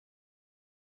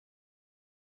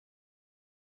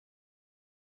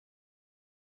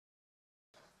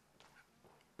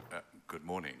Good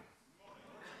morning.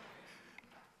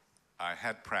 I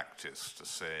had practiced to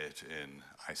say it in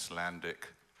Icelandic,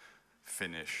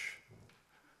 Finnish,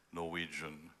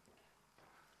 Norwegian,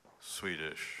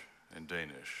 Swedish, and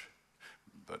Danish,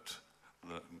 but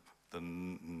the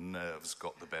nerves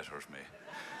got the better of me.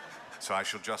 So I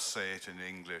shall just say it in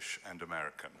English and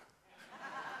American.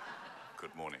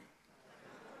 Good morning.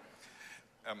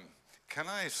 Can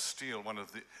I steal one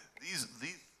of these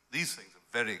things are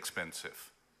very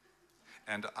expensive,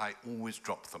 and I always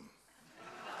drop them.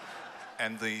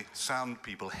 And the sound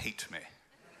people hate me.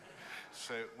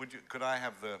 So could I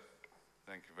have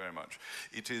thank you very much.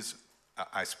 It is,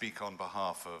 I speak on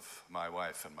behalf of my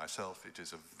wife and myself. It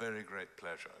is a very great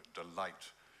pleasure,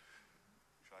 delight.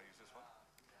 Shall I use this one?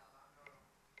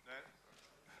 No?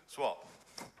 Swap.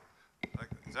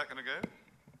 Is that going to go?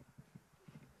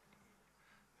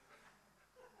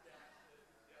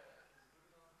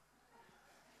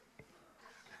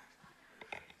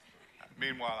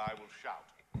 Meanwhile, I will shout.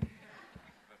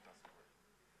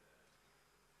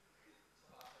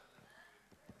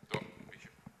 So,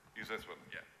 use this one,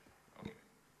 yeah. Okay.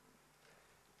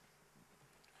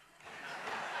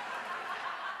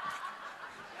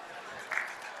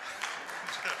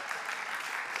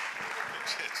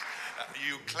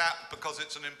 You clap because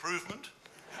it's an improvement?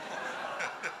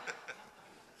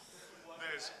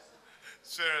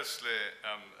 Seriously,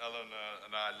 Eleanor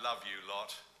and I love you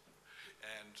lot.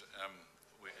 And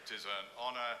it is an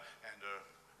honor and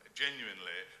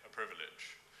genuinely a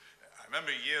privilege. I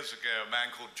remember years ago a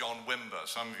man called John Wimber,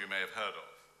 some of you may have heard of.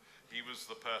 He was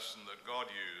the person that God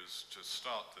used to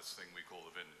start this thing we call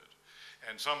the Vineyard.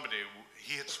 And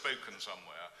he had spoken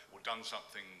somewhere or done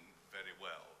something very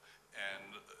well,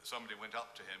 and somebody went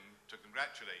up to him to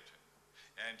congratulate him.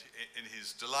 And in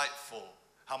his delightful,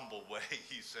 humble way,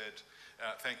 he said,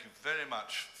 thank you very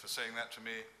much for saying that to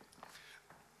me.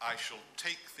 I shall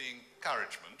take the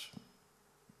encouragement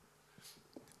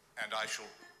and I shall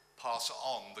pass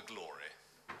on the glory.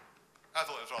 I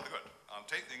thought that was rather good. I'll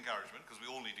take the encouragement, because we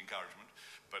all need encouragement,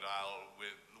 but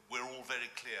we're all very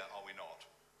clear, are we not,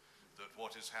 that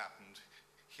what has happened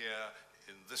here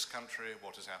in this country,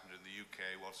 what has happened in the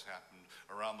UK, what's happened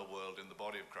around the world in the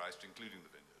body of Christ, including the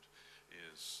Vineyard,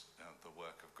 is the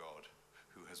work of God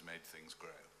who has made things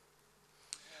grow.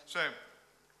 So,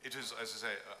 it is, as I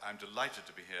say, I'm delighted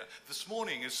to be here. This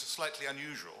morning is slightly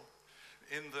unusual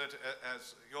in that,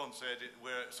 as Jon said,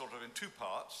 we're sort of in two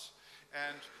parts,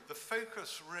 and the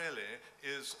focus really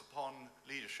is upon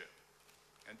leadership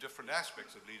and different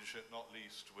aspects of leadership, not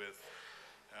least with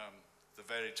the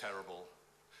very terrible,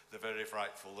 the very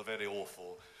frightful, the very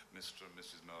awful Mr. and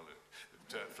Mrs. Merlut,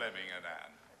 Fleming and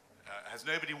Anne. Has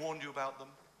nobody warned you about them?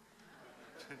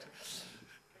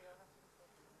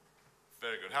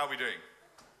 Very good. How are we doing?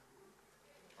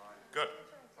 Good.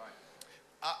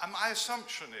 My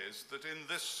assumption is that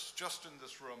just in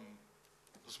this room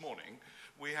this morning,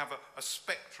 we have a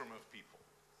spectrum of people.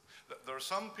 There are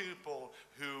some people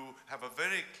who have a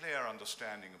very clear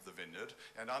understanding of the Vineyard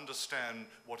and understand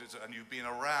what is, and you've been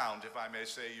around, if I may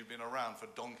say, you've been around for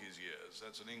donkey's years.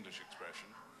 That's an English expression.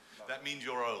 That means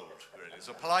you're old, really. It's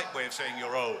a polite way of saying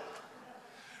you're old,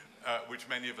 which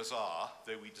many of us are,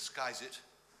 though we disguise it,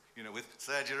 with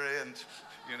surgery and,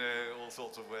 all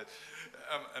sorts of words,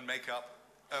 and makeup.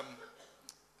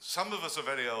 Some of us are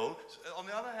very old. On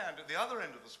the other hand, at the other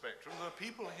end of the spectrum, there are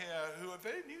people here who are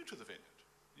very new to the Vineyard.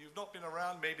 You've not been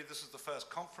around. Maybe this is the first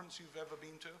conference you've ever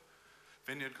been to,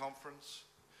 Vineyard conference.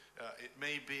 It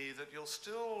may be that you're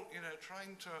still,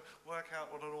 trying to work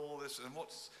out what are all this, and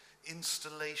what's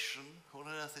installation? What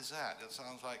on earth is that? That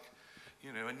sounds like,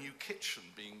 a new kitchen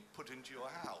being put into your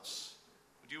house.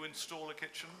 Do you install a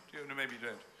kitchen? No, maybe you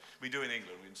don't. We do in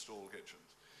England, we install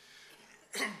kitchens.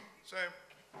 So,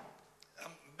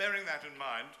 bearing that in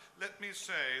mind, let me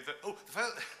say that,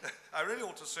 I really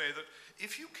ought to say that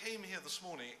if you came here this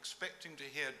morning expecting to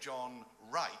hear John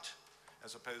Wright,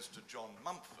 as opposed to John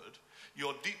Mumford,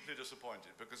 you're deeply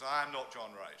disappointed, because I am not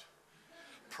John Wright.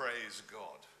 Praise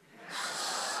God.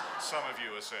 Some of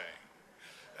you are saying.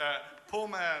 Poor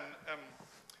man,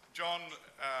 John,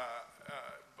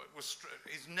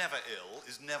 he's never ill,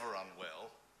 is never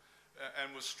unwell,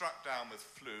 and was struck down with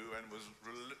flu and was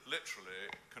literally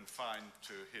confined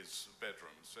to his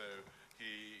bedroom. So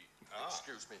he...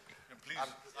 Excuse me. Please,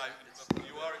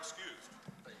 you are excused.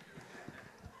 Thank you.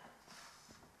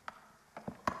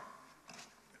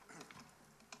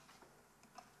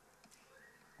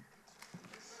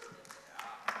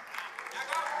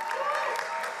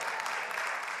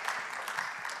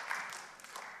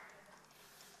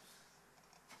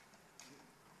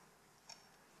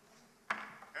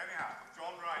 Anyhow,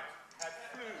 John Wright had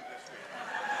flu this week.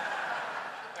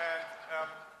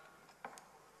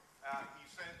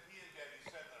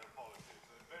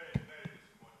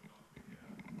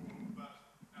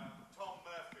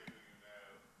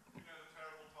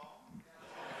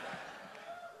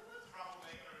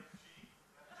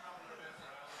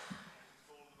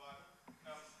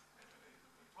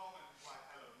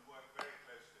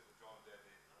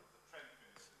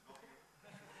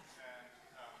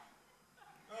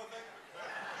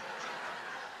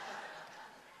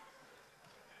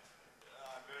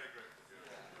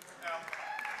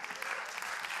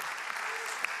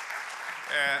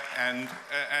 And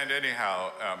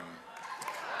anyhow,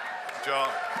 John,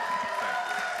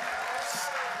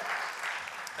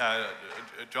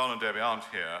 John and Debbie aren't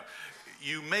here.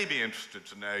 You may be interested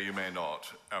to know, you may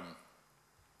not,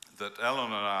 that Ellen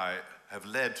and I have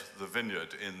led the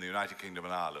Vineyard in the United Kingdom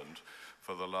and Ireland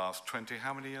for the last 20,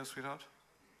 how many years, sweetheart?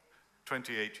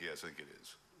 28 years, I think it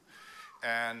is.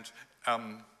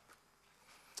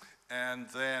 And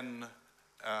then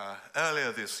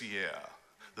earlier this year,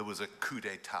 there was a coup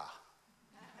d'etat.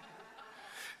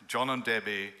 John and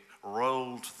Debbie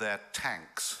rolled their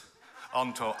tanks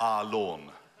onto our lawn.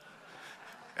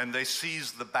 And they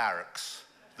seized the barracks,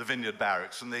 the Vineyard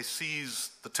barracks, and they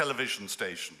seized the television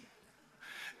station.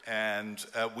 And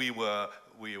we were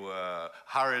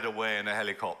hurried away in a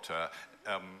helicopter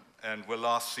and were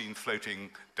last seen floating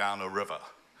down a river,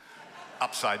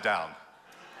 upside down,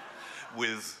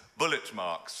 with bullet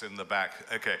marks in the back.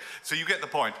 Okay, so you get the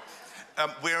point.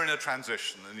 We're in a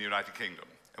transition in the United Kingdom.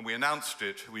 And we announced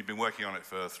it, we've been working on it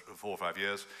for 4 or 5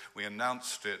 years. We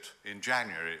announced it in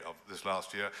January of this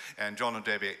last year, and John and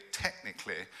Debbie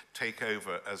technically take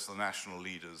over as the national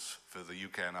leaders for the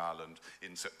UK and Ireland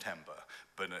in September,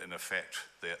 but in effect,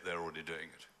 they're already doing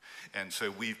it. And so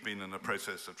we've been in a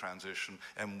process of transition,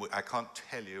 and I can't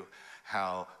tell you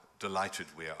how delighted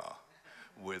we are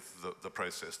with the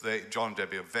process. John and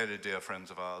Debbie are very dear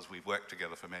friends of ours. We've worked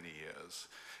together for many years,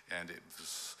 and it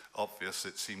was obvious,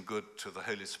 it seemed good to the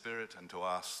Holy Spirit and to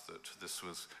us that this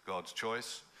was God's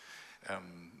choice.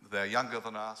 They're younger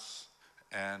than us,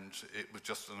 and it was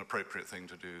just an appropriate thing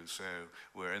to do, so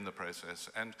we're in the process.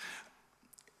 And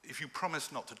if you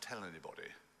promise not to tell anybody,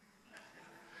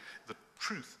 the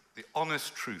truth, the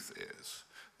honest truth is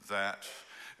that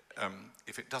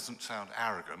if it doesn't sound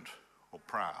arrogant or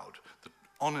proud, the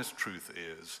honest truth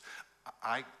is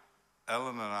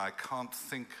Ellen and I can't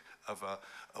think of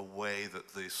a way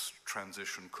that this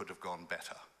transition could have gone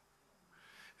better.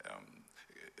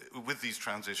 With these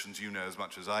transitions, you know as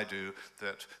much as I do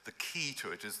that the key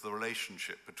to it is the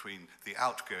relationship between the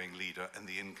outgoing leader and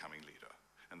the incoming leader,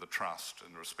 and the trust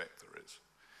and respect there is.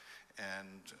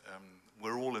 And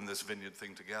we're all in this Vineyard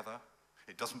thing together.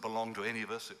 It doesn't belong to any of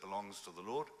us, it belongs to the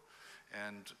Lord,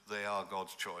 and they are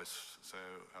God's choice, so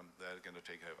they're going to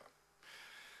take over.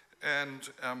 And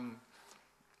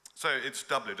so it's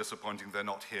doubly disappointing they're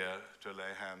not here to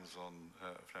lay hands on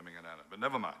Fleming and Anna, but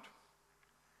never mind.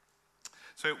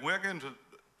 So we're going to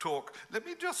talk, let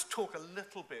me just talk a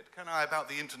little bit, can I, about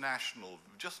the international.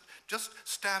 Just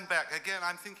stand back. Again,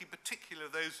 I'm thinking particularly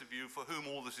of those of you for whom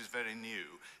all this is very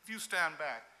new. If you stand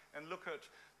back and look at,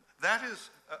 that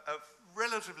is a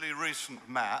relatively recent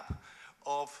map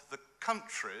of the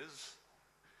countries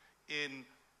in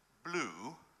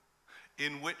blue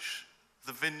in which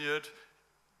the Vineyard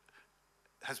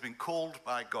has been called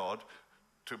by God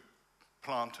to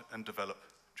plant and develop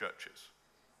churches.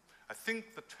 I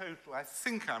think the total, I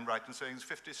think I'm right in saying, is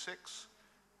 56?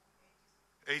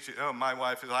 80, oh, my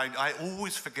wife is, I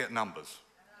always forget numbers.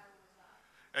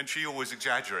 And she always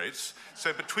exaggerates.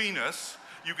 So between us,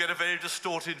 you get a very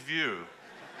distorted view.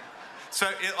 So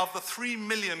of the 3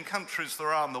 million countries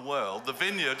there are in the world, the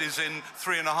Vineyard is in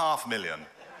 3.5 million.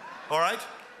 All right?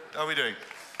 How are we doing?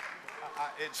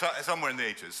 It's somewhere in the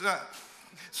 80s.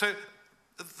 So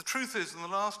the truth is, in the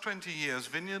last 20 years,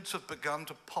 vineyards have begun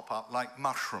to pop up like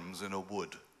mushrooms in a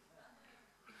wood.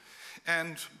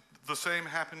 And the same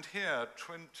happened here.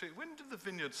 When did the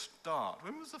Vineyard start?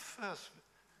 When was the first?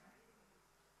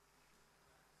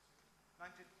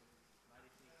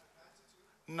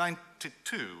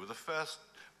 92, the first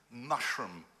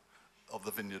mushroom of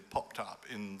the Vineyard popped up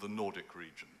in the Nordic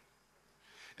region.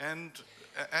 And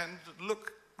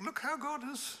look how God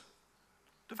has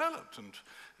developed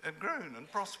and grown and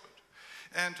prospered.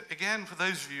 And again, for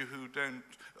those of you who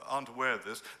aren't aware of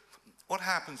this, what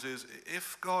happens is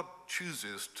if God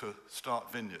chooses to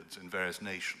start vineyards in various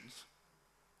nations,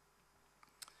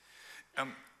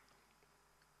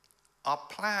 our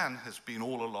plan has been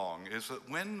all along is that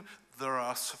when there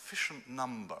are a sufficient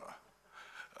number,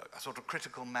 a sort of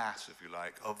critical mass, if you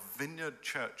like, of vineyard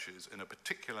churches in a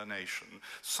particular nation,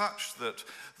 such that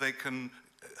they can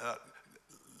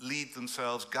lead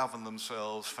themselves, govern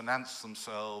themselves, finance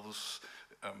themselves,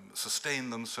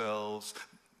 sustain themselves,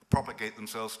 propagate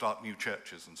themselves, start new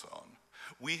churches and so on.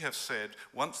 We have said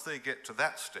once they get to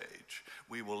that stage,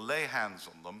 we will lay hands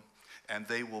on them and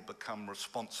they will become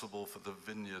responsible for the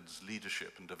vineyard's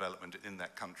leadership and development in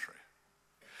that country.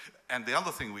 And the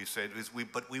other thing we've said is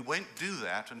but we won't do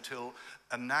that until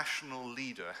a national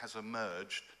leader has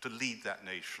emerged to lead that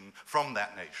nation from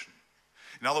that nation.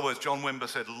 In other words, John Wimber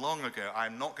said long ago,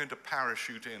 I'm not going to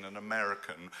parachute in an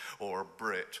American or a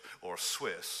Brit or a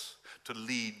Swiss to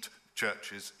lead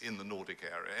churches in the Nordic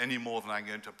area, any more than I'm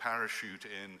going to parachute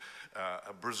in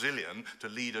a Brazilian to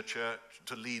lead a church,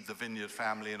 to lead the Vineyard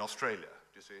family in Australia,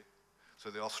 do you see? So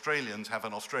the Australians have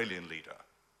an Australian leader,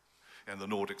 and the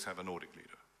Nordics have a Nordic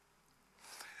leader.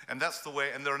 And that's the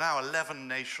way, and there are now 11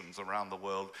 nations around the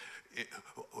world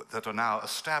that are now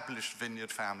established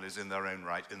vineyard families in their own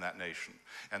right in that nation.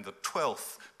 And the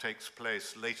 12th takes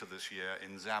place later this year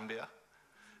in Zambia.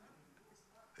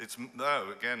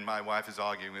 No, again, my wife is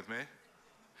arguing with me.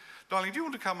 Darling, do you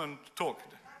want to come and talk?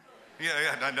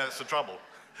 Yeah, no, that's the trouble.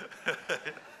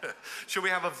 Shall we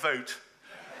have a vote?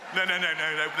 No,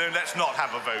 let's not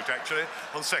have a vote, actually,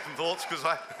 on second thoughts,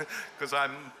 because I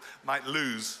might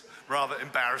lose, rather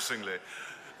embarrassingly.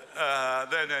 No,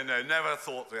 never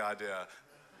thought the idea.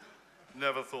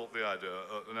 Never thought of the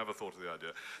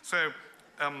idea. So,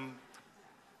 and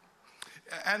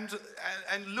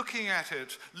looking at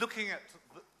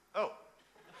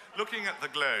the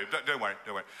globe, don't worry,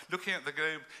 looking at the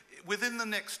globe, within the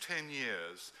next 10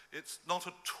 years, it's not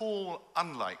at all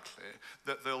unlikely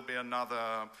that there'll be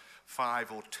another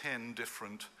 5 or 10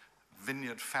 different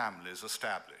vineyard families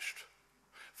established.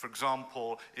 For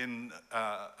example, in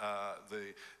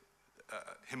the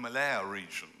Himalaya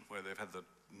region, where they've had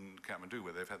Kathmandu,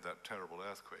 where they've had that terrible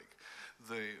earthquake,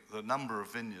 the number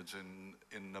of vineyards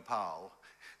in Nepal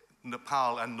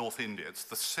and North India, it's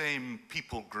the same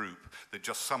people group that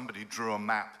just somebody drew a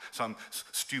map, some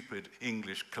stupid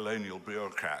English colonial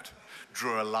bureaucrat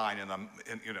drew a line on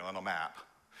a map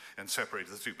and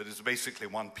separated the two, but it's basically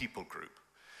one people group.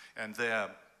 And they're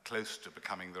close to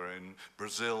becoming their own.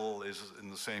 Brazil is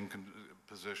in the same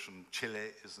position,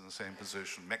 Chile is in the same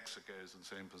position, Mexico is in the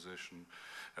same position,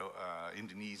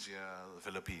 Indonesia, the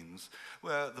Philippines,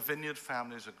 where the vineyard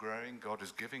families are growing. God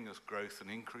is giving us growth and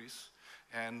increase,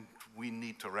 and we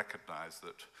need to recognize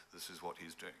that this is what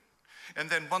he's doing. And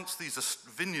then once these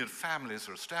vineyard families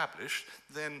are established,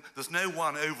 then there's no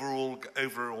one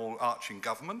overall arching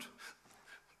government.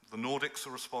 The Nordics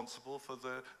are responsible for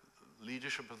the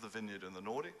leadership of the vineyard in the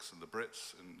Nordics, and the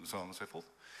Brits, and so on and so forth.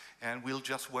 And we'll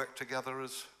just work together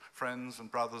as friends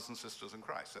and brothers and sisters in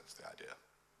Christ. That's the idea.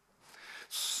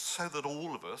 So that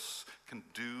all of us can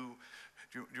do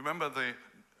you remember the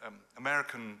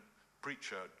American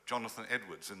preacher Jonathan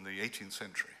Edwards in the 18th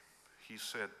century? He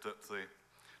said that the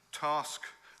task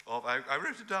of, I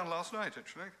wrote it down last night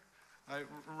actually, I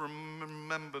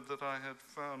remembered that I had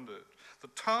found it. The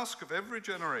task of every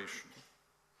generation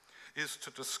is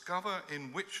to discover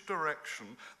in which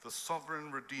direction the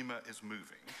sovereign Redeemer is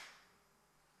moving,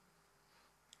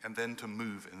 and then to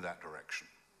move in that direction.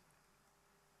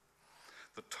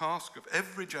 The task of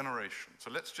every generation.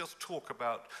 So let's just talk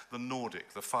about the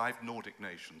 5 Nordic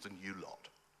nations and you lot.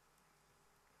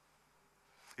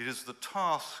 It is the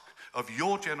task of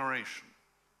your generation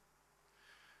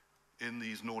in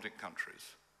these Nordic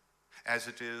countries, as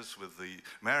it is with the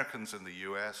Americans in the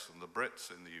US and the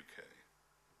Brits in the UK,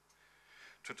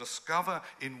 to discover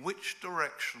in which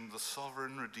direction the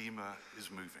sovereign Redeemer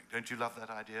is moving. Don't you love that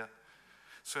idea?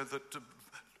 So that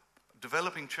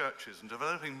developing churches and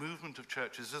developing movement of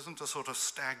churches isn't a sort of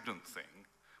stagnant thing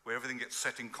where everything gets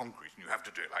set in concrete and you have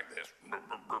to do it like this.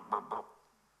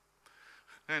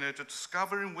 No, to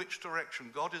discover in which direction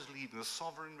God is leading, the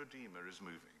sovereign Redeemer is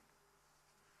moving.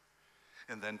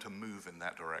 And then to move in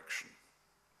that direction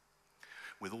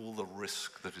with all the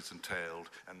risk that is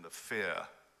entailed and the fear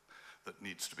that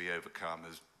needs to be overcome,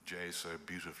 as Jay so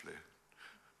beautifully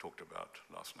talked about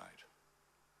last night.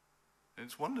 And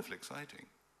it's wonderfully exciting.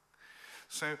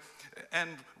 So,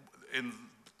 and in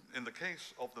the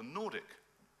case of the Nordic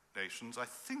nations, I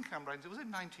think I'm right, was it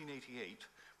 1988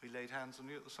 we laid hands on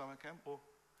you at the summer camp? Or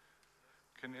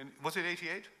was it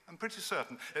 88? I'm pretty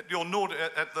certain. At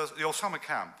your summer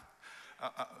camp,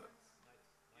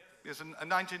 yes, in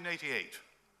 1988.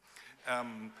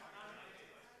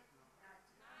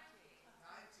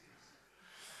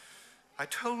 I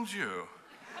told you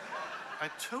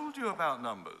about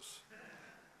numbers.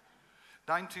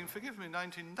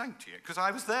 1990, because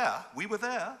I was there. We were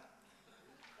there.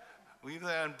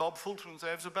 And Bob Fulton was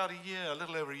there. It was about a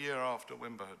little over a year after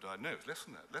Wimber had died. No, it was less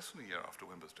than that, less than a year after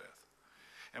Wimber's death.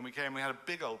 And we had a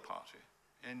big old party,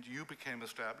 and you became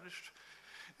established.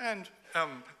 And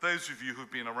those of you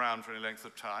who've been around for any length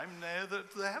of time know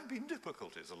that there have been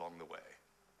difficulties along the way.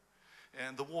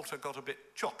 And the water got a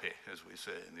bit choppy, as we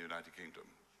say in the United Kingdom.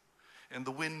 And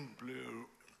the wind blew,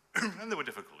 and there were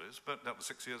difficulties, but that was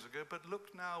 6 years ago. But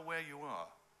look now where you are.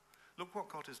 Look what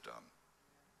God has done.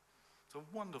 It's a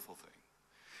wonderful thing.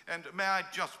 And may I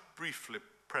just briefly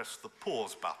press the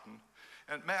pause button.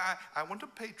 And I want to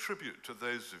pay tribute to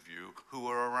those of you who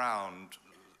were around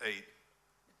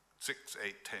 6,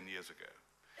 8, 10 years ago.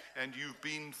 And you've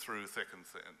been through thick and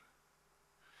thin.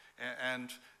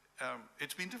 And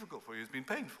it's been difficult for you, it's been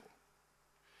painful.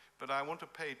 But I want to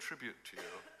pay tribute to you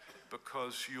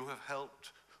because you have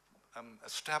helped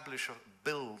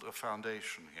build a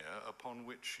foundation here upon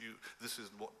which this is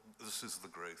the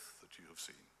growth that you have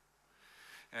seen.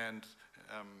 And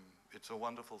it's a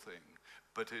wonderful thing,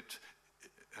 but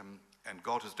and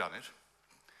God has done it,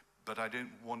 but I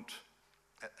don't want,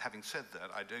 having said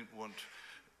that, I don't want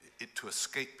it to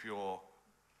escape your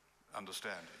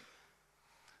understanding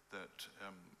that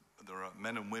there are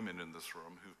men and women in this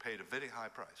room who've paid a very high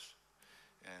price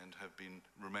and have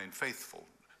remained faithful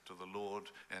to the Lord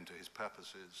and to his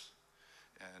purposes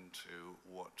and to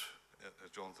what, as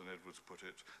Jonathan Edwards put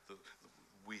it,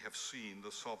 we have seen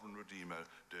the sovereign Redeemer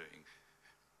doing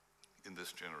in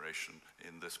this generation,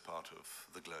 in this part of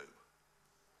the globe.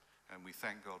 And we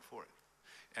thank God for it.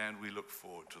 And we look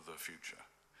forward to the future.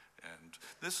 And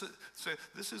this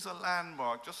is a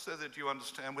landmark, just so that you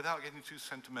understand, without getting too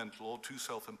sentimental or too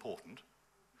self-important.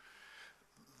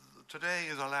 Today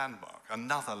is a landmark,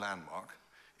 another landmark,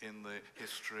 in the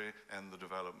history and the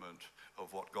development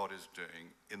of what God is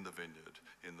doing in the Vineyard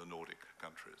in the Nordic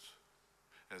countries,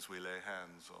 as we lay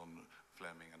hands on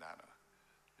Fleming and Anna.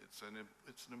 It's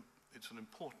an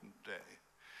important day.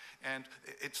 And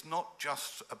it's not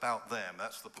just about them.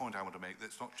 That's the point I want to make.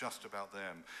 It's not just about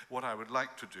them. What I would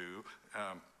like to do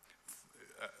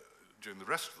during the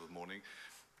rest of the morning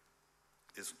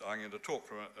is I'm going to talk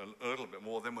for a little bit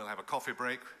more, then we'll have a coffee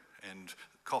break, and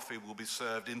coffee will be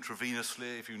served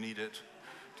intravenously if you need it.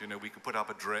 You know, we could put up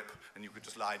a drip and you could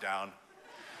just lie down,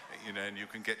 you know, and you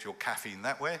can get your caffeine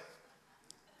that way.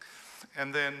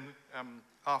 And then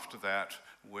after that,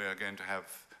 we're going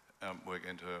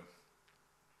to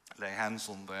lay hands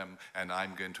on them, and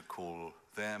I'm going to call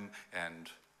them and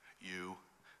you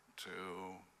to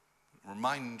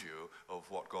remind you of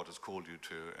what God has called you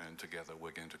to, and together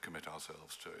we're going to commit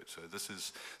ourselves to it. So this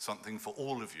is something for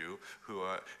all of you who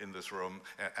are in this room,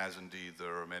 as indeed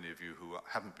there are many of you who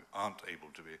aren't able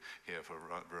to be here for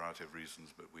a variety of reasons,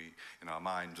 but we, in our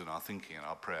minds and our thinking and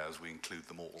our prayers, we include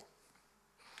them all.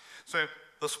 So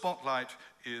the spotlight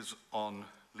is on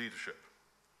leadership.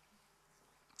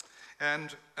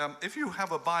 And if you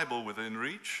have a Bible within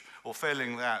reach, or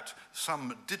failing that,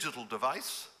 some digital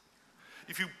device,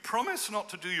 if you promise not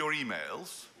to do your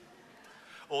emails,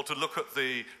 or to look at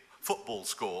the football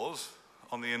scores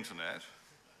on the internet,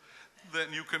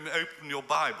 then you can open your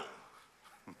Bible.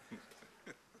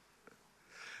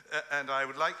 And I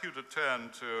would like you to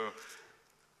turn to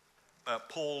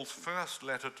Paul's first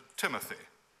letter to Timothy.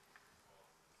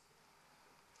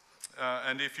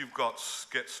 And if you've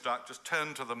get stuck, just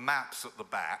turn to the maps at the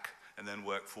back and then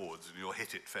work forwards, and you'll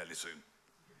hit it fairly soon.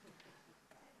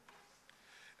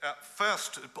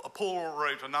 First, Paul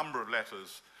wrote a number of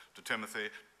letters to Timothy,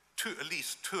 at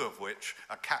least two of which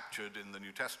are captured in the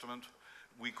New Testament.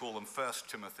 We call them 1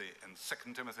 Timothy and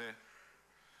 2 Timothy.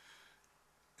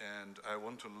 And I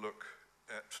want to look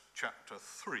at chapter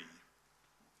 3.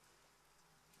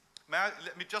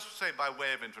 Let me just say by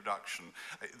way of introduction,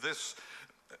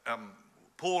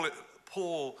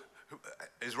 Paul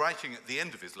is writing at the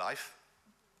end of his life.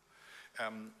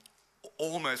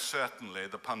 Almost certainly,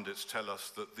 the pundits tell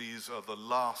us that these are the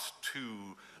last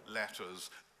two letters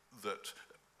that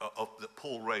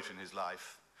Paul wrote in his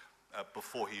life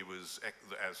before he was,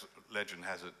 as legend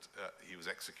has it, he was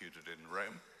executed in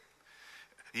Rome.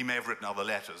 He may have written other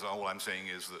letters. All I'm saying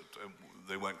is that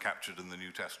they weren't captured in the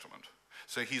New Testament.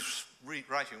 So he's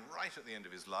writing right at the end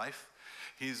of his life.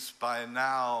 He's by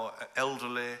now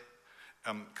elderly,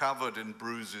 covered in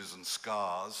bruises and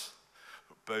scars,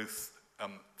 both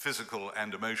physical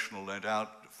and emotional, no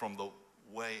doubt, from the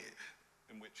way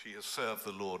in which he has served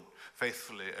the Lord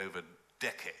faithfully over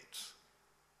decades.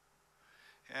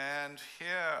 And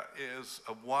here is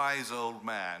a wise old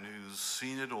man who's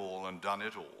seen it all and done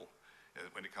it all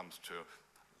when it comes to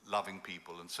loving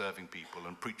people and serving people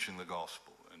and preaching the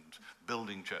gospel and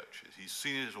building churches. He's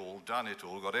seen it all, done it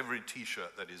all, got every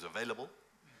t-shirt that is available.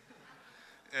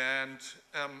 And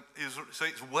so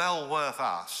it's well worth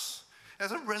us,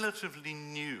 as a relatively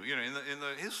new,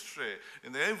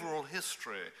 in the overall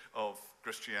history of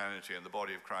Christianity and the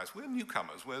body of Christ, we're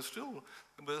newcomers. We're still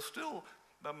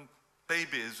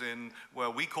babies in,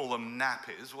 well, we call them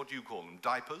nappies. What do you call them?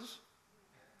 Diapers?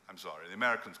 I'm sorry, the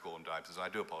Americans call them diapers. I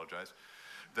do apologize.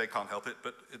 They can't help it,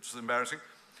 but it's embarrassing.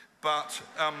 But,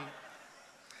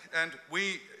 and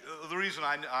the reason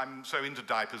I'm so into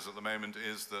diapers at the moment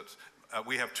is that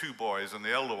we have two boys, and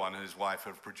the elder one and his wife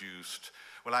have produced,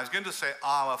 well, I was going to say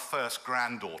our first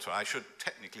granddaughter. I should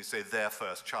technically say their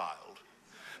first child,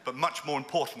 but much more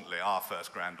importantly, our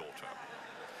first granddaughter.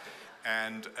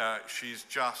 And she's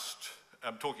just,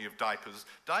 talking of diapers,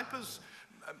 diapers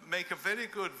make a very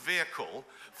good vehicle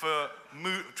for,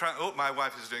 oh, my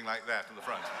wife is doing like that in the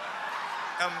front.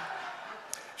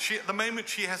 At the moment,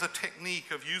 she has a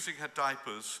technique of using her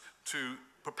diapers to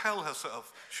propel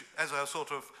herself as a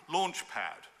sort of launch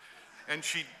pad. And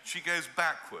she goes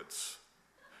backwards.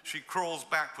 She crawls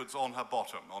backwards on her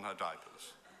bottom, on her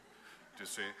diapers. Do you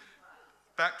see?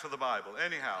 Back to the Bible.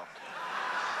 Anyhow,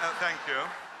 thank you.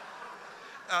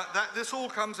 This all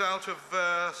comes out of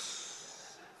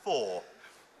verse 4.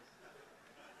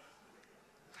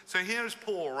 So here is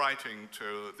Paul writing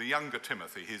to the younger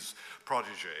Timothy, his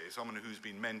protege, someone who's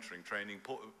been mentoring, training.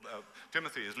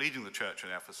 Timothy is leading the church in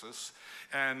Ephesus.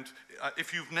 And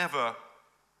if you've never,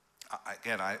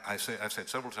 again, I've said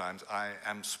several times, I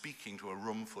am speaking to a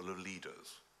room full of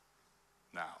leaders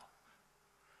now.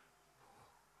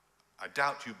 I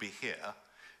doubt you'd be here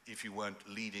if you weren't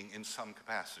leading in some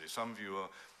capacity. Some of you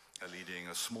are leading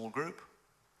a small group.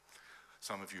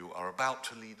 Some of you are about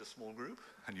to lead a small group,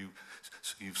 and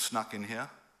you've snuck in here.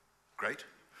 Great.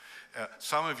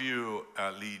 Some of you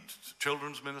lead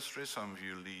children's ministry. Some of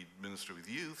you lead ministry with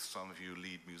youth. Some of you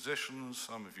lead musicians.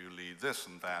 Some of you lead this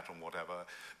and that and whatever,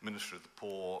 ministry of the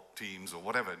poor, teams, or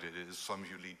whatever it is. Some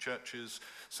of you lead churches.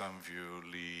 Some of you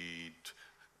lead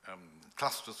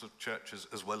clusters of churches,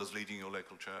 as well as leading your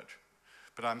local church.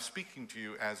 But I'm speaking to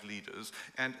you as leaders,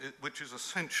 and which is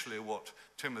essentially what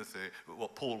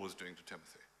Paul was doing to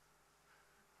Timothy,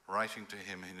 writing to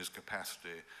him in his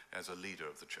capacity as a leader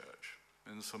of the church.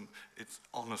 And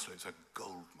honestly, it's a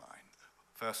gold mine.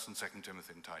 1st and 2nd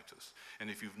Timothy and Titus. And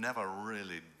if you've never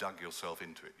really dug yourself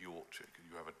into it, you ought to.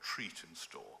 You have a treat in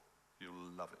store.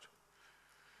 You'll love it.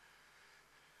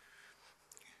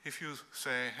 If you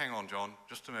say, hang on, John,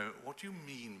 just a moment, what do you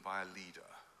mean by a leader?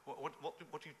 What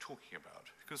are you talking about?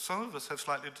 Because some of us have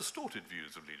slightly distorted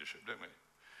views of leadership, don't we?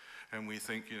 And we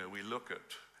think, we look at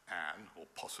Anne, or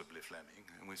possibly Fleming,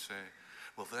 and we say,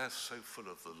 well, they're so full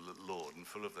of the Lord and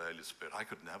full of the Holy Spirit, I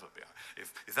could never be.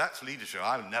 If that's leadership,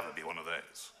 I'll never be one of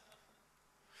those.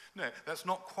 No, that's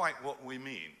not quite what we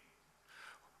mean.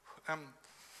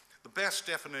 The best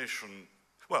definition,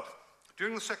 well,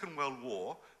 during the Second World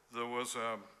War, there was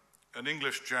an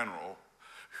English general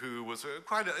who was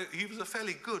he was a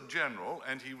fairly good general,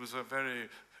 and he was a very,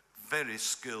 very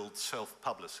skilled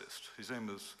self-publicist. His name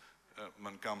was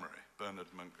Bernard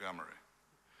Montgomery.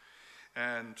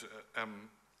 And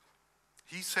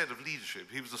he said of leadership,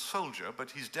 he was a soldier,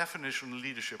 but his definition of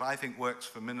leadership, I think, works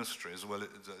for ministry as well as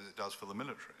it does for the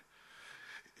military.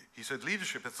 He said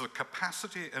leadership is the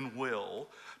capacity and will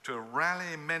to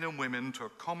rally men and women to a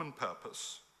common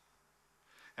purpose,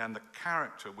 and the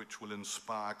character which will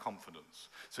inspire confidence.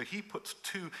 So he puts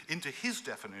into his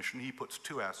definition, he puts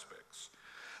two aspects.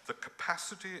 The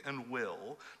capacity and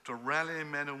will to rally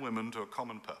men and women to a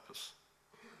common purpose,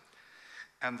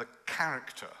 and the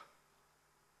character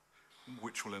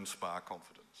which will inspire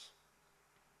confidence.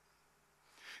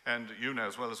 And you know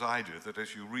as well as I do that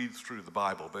as you read through the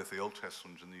Bible, both the Old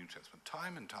Testament and the New Testament,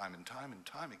 time and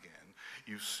time again,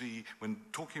 you see when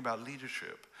talking about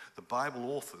leadership, the Bible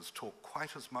authors talk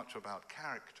quite as much about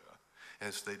character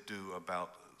as they do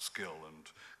about skill and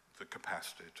the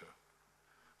capacity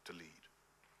to lead.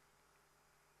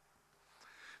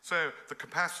 So the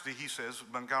capacity, he says,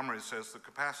 Montgomery says, the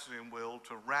capacity and will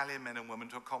to rally men and women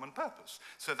to a common purpose.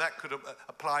 So that could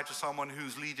apply to someone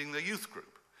who's leading the youth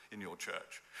group in your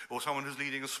church, or someone who's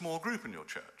leading a small group in your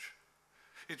church.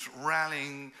 It's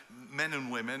rallying men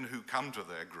and women who come to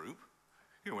their group.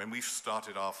 When we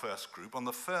started our first group, on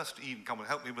the first evening, come on,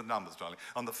 help me with numbers, darling.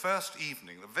 On the first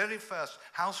evening, the very first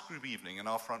house group evening in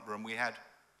our front room, we had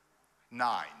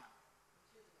 9,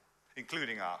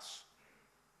 including us.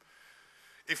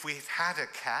 If we had a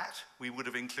cat, we would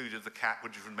have included the cat,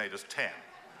 which would have made us 10,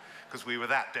 because we were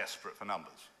that desperate for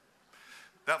numbers.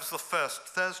 That was the first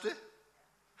Thursday.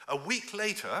 A week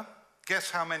later,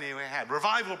 guess how many we had?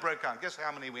 Revival broke out. Guess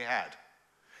how many we had?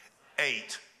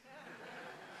 8.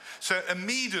 So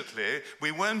immediately,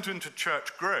 we weren't into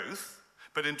church growth,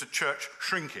 but into church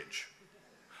shrinkage.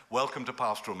 Welcome to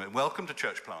pastoral ministry. Welcome to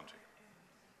church planting.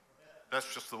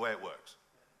 That's just the way it works.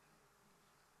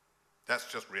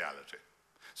 That's just reality.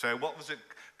 So what was it,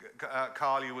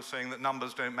 Carl, you were saying that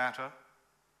numbers don't matter?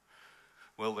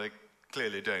 Well, they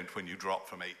clearly don't when you drop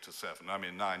from 8 to 7.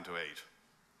 9 to 8.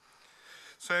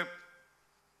 So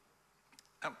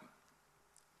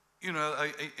you know,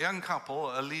 a young couple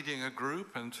are leading a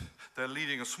group, and they're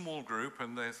leading a small group,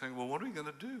 and they think, well, what are we going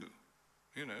to do?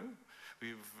 You know,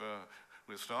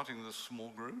 we're starting this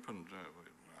small group, and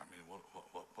I mean,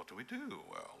 what do we do?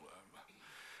 Well,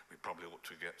 we probably ought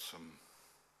to get some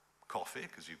coffee,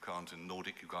 because you can't, in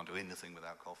Nordic, you can't do anything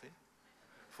without coffee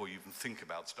before you even think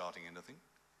about starting anything.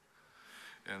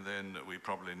 And then we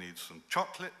probably need some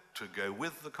chocolate to go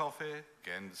with the coffee.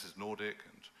 Again, this is Nordic,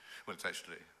 and, well, it's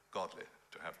actually godly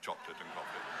to have chocolate and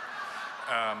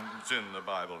coffee. It's in the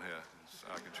Bible here.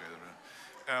 I can show you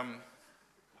that.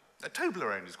 A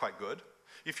Toblerone is quite good,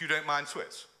 if you don't mind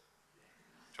Swiss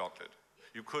chocolate.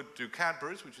 You could do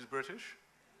Cadbury's, which is British.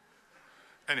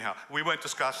 Anyhow, we won't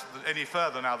discuss any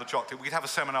further now the chocolate. We could have a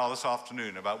seminar this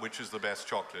afternoon about which is the best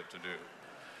chocolate to do.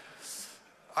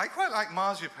 I quite like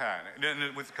marzipan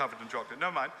with covered in chocolate.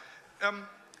 Never mind.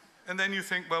 And then you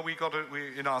think, well, we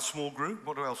in our small group,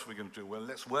 what else are we going to do? Well,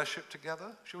 let's worship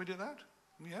together. Shall we do that?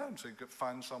 Yeah, and so you could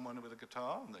find someone with a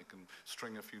guitar, and they can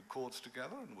string a few chords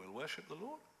together, and we'll worship the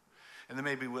Lord. And then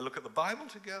maybe we'll look at the Bible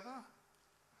together,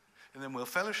 and then we'll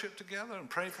fellowship together and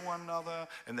pray for one another,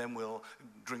 and then we'll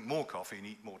drink more coffee and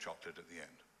eat more chocolate at the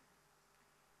end.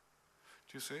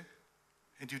 Do you see?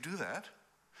 And you do that,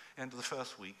 and the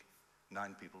first week,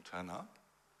 9 people turn up.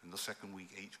 In the second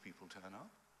week, 8 people turn up.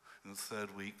 In the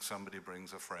third week, somebody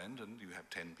brings a friend, and you have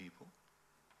 10 people.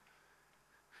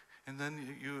 And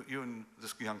then you and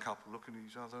this young couple look at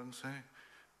each other and say,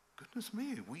 goodness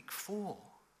me, week 4,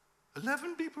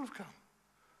 11 people have come.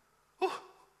 Oh,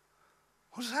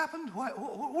 what has happened?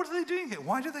 What are they doing here?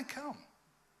 Why do they come?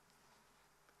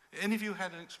 Any of you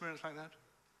had an experience like that?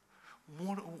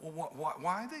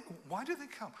 Why do they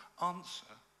come? Answer.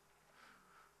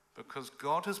 Because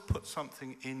God has put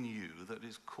something in you that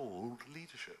is called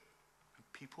leadership. And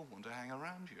people want to hang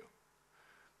around you.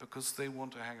 Because they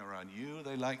want to hang around you,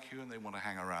 they like you, and they want to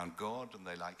hang around God, and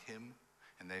they like Him,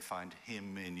 and they find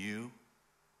Him in you.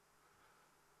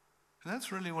 And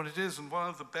that's really what it is. And one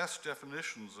of the best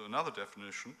definitions, another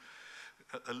definition,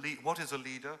 what is a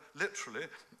leader? Literally,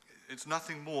 it's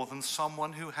nothing more than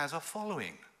someone who has a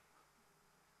following.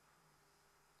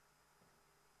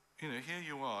 You know, here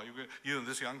you are, you and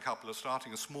this young couple are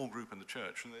starting a small group in the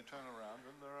church, and they turn around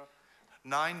and there are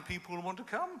 9 people who want to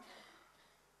come.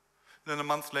 Then a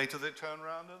month later they turn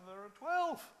around and there are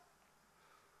 12.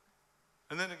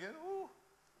 And then again,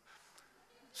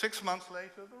 6 months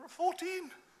later there are 14.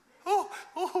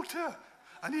 Oh dear,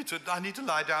 I need to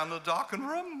lie down in a darkened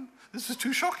room. This is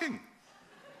too shocking.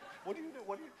 What do you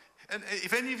do? And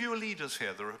if any of you are leaders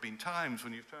here, there have been times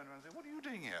when you've turned around and said, what are you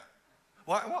doing here?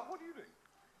 What are you doing?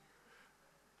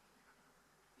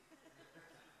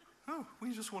 Oh,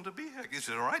 we just want to be here. Is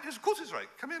it all right? Yes, of course it's right.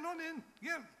 Come on in.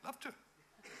 Yeah, love to.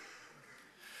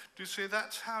 Do you see,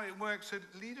 that's how it works.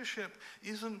 Leadership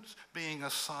isn't being a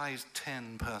size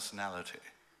 10 personality.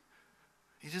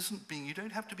 It isn't being, you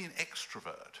don't have to be an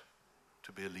extrovert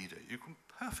to be a leader. You can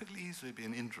perfectly easily be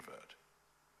an introvert.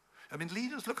 I mean,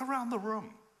 leaders, look around the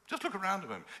room. Just look around a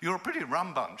moment. You're a pretty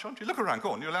rum bunch, aren't you? Look around,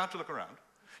 go on, you're allowed to look around.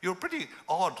 You're a pretty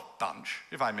odd bunch,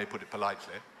 if I may put it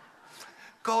politely.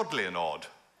 Godly and odd.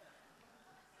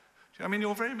 I mean,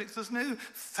 you're very mixed. There's no,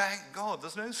 thank God,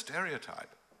 there's no stereotype.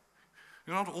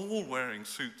 You're not all wearing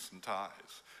suits and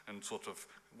ties and sort of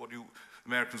what you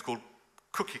Americans call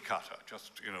cookie cutter,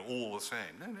 just, you know, all the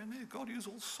same. No, God used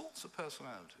all sorts of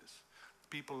personalities.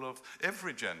 People of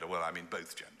every gender, well, I mean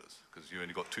both genders, because you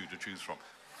only got 2 to choose from.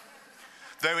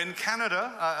 Though in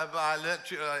Canada,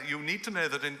 you need to know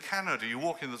that in Canada, you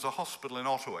walk in, there's a hospital in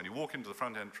Ottawa, and you walk into the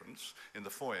front entrance in the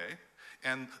foyer,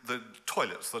 and the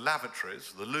toilets, the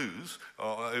lavatories, the loos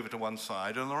are over to one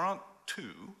side, and there aren't 2,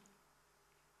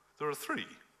 there are 3.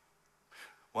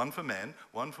 One for men,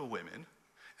 one for women,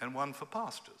 and one for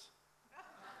pastors.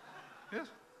 Yes.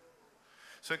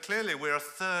 So clearly we're a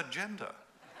third gender,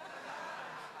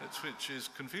 which is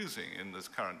confusing in this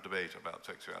current debate about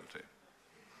sexuality.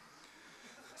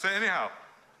 So anyhow,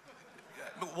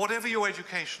 whatever your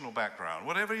educational background,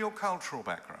 whatever your cultural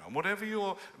background, whatever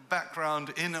your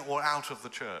background in or out of the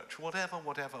church, whatever,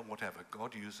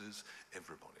 God uses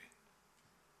everybody.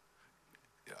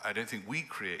 I don't think we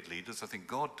create leaders, I think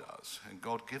God does. And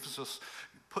God gives us,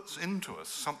 puts into us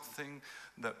something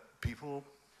that people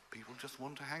just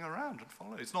want to hang around and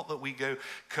follow. It's not that we go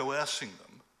coercing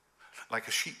them like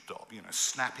a sheepdog, you know,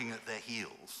 snapping at their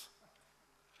heels.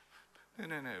 No,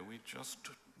 we just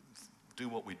do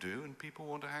what we do and people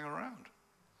want to hang around.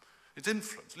 It's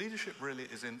influence. Leadership really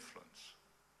is influence.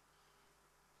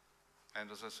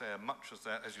 And as I say, much as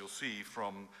that, as you'll see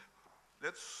from,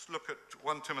 let's look at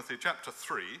 1 Timothy chapter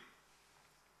 3.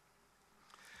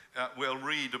 We'll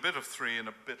read a bit of 3 and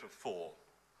a bit of 4.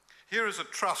 Here is a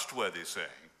trustworthy saying.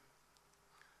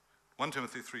 1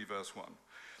 Timothy 3 verse 1.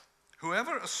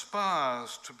 Whoever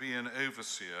aspires to be an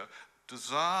overseer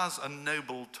desires a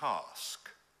noble task.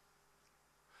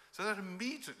 So that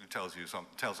immediately tells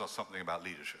us something about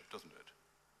leadership, doesn't it?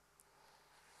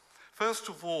 First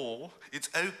of all, it's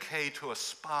okay to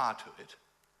aspire to it.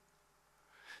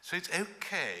 So it's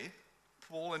okay,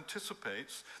 Paul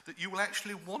anticipates, that you will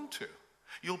actually want to.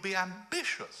 You'll be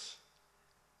ambitious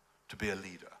to be a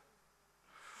leader.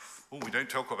 Oh, we don't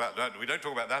talk about that. We don't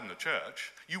talk about that in the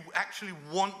church. You actually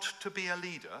want to be a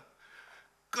leader.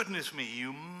 Goodness me,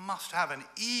 you must have an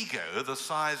ego the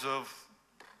size of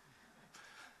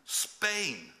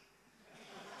Spain.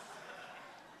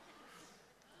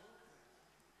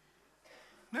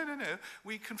 No.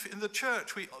 In the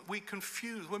church, we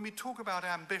confuse. When we talk about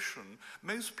ambition,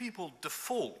 most people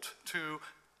default to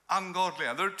ungodly.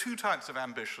 There are two types of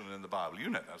ambition in the Bible. You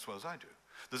know that as well as I do.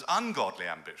 There's ungodly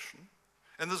ambition,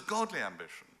 and there's godly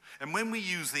ambition. And when we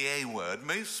use the A word,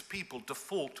 most people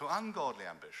default to ungodly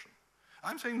ambition.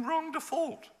 I'm saying wrong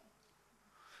default.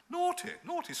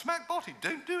 Naughty, smack botty,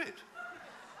 don't do it.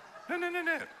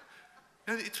 No.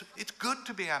 It's good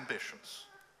to be ambitious.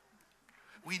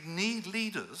 We need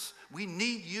leaders. We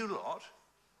need you lot.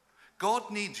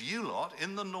 God needs you lot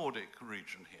in the Nordic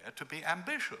region here to be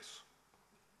ambitious.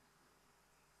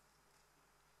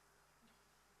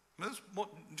 That's what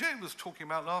Jay was talking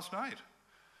about last night,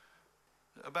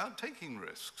 about taking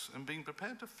risks and being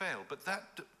prepared to fail. But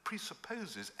that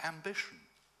presupposes ambition,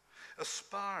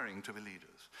 aspiring to be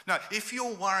leaders. Now, if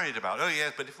you're worried about, oh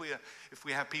yes, but if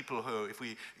we have people if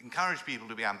we encourage people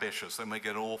to be ambitious, then we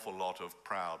get an awful lot of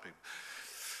proud people.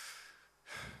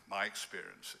 My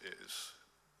experience is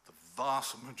the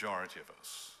vast majority of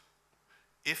us,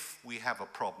 if we have a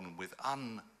problem with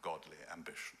ungodly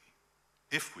ambition,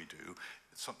 if we do,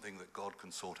 it's something that God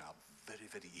can sort out very,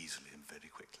 very easily and very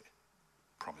quickly.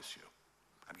 Promise you.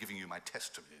 I'm giving you my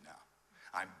testimony now.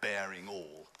 I'm bearing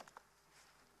all.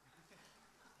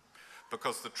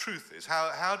 Because the truth is,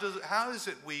 how is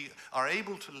it we are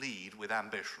able to lead with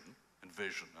ambition and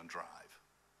vision and drive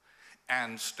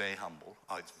and stay humble?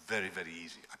 Oh, it's very, very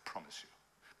easy, I promise you.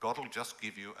 God will just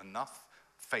give you enough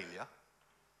failure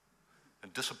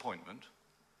and disappointment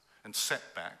and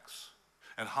setbacks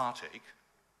and heartache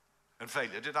and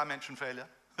failure. Did I mention failure?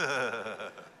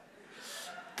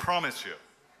 Promise you.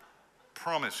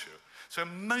 So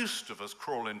most of us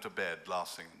crawl into bed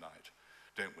last thing at night,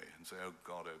 don't we? And say, oh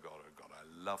God,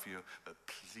 I love you, but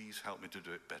please help me to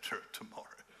do it better tomorrow.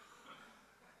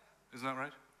 Isn't that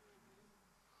right?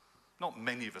 Not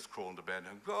many of us crawl into bed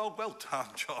and go, oh, well done,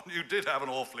 John. You did have an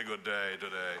awfully good day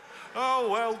today. Oh,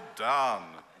 well done.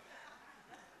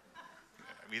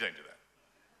 Yeah, we don't do that.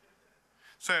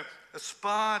 So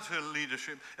aspire to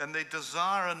leadership, and they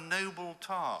desire a noble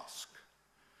task.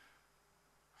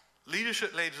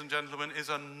 Leadership, ladies and gentlemen, is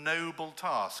a noble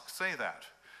task. Say that.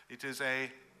 It is a...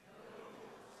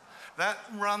 That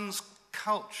runs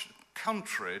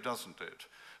contrary, doesn't it,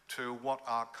 to what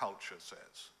our culture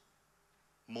says.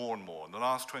 More and more, in the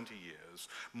last 20 years,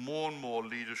 more and more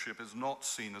leadership is not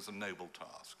seen as a noble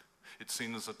task. It's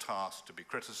seen as a task to be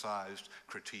criticized,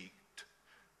 critiqued,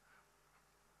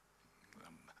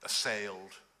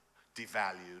 assailed,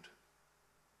 devalued.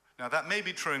 Now that may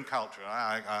be true in culture.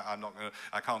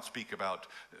 I can't speak about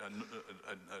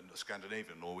a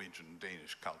Scandinavian, Norwegian,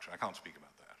 Danish culture. I can't speak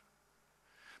about that.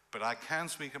 But I can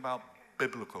speak about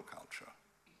biblical culture.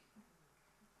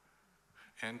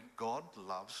 And God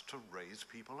loves to raise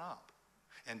people up.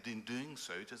 And in doing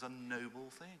so, it is a noble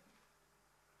thing.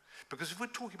 Because if we're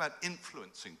talking about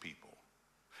influencing people,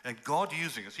 and God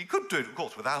using us, he could do it, of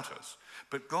course, without us,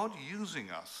 but God using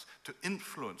us to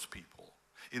influence people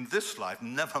in this life,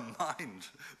 never mind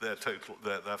their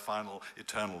final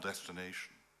eternal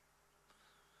destination.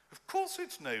 Of course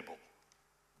it's noble.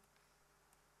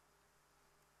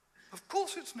 Of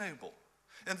course it's noble.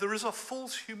 And there is a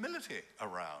false humility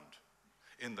around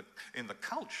in the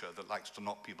culture that likes to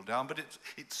knock people down, but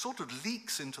it sort of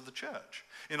leaks into the church.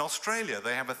 In Australia,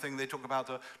 they have a thing they talk about,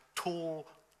 the tall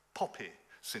poppy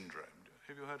syndrome.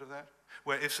 Have you heard of that?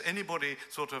 Where if anybody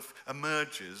sort of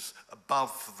emerges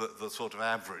above the sort of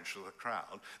average of the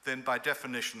crowd, then by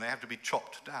definition they have to be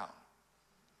chopped down.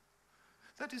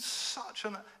 That is such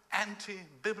an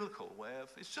anti-biblical way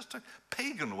of, it's just a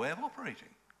pagan way of operating.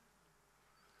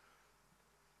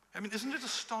 I mean, isn't it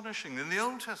astonishing? In the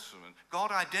Old Testament, God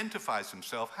identifies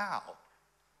himself how?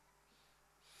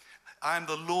 I am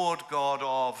the Lord God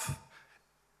of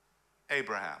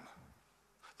Abraham,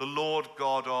 the Lord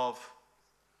God of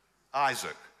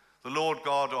Isaac, the Lord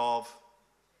God of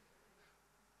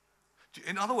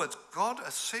In other words, God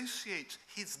associates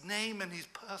his name and his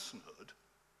personhood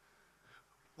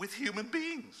with human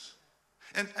beings.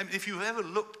 And if you've ever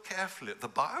looked carefully at the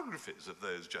biographies of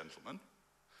those gentlemen,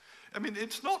 I mean,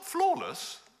 it's not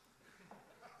flawless.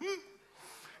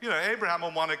 You know, Abraham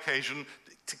on one occasion,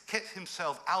 to get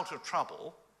himself out of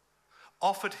trouble,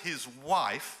 offered his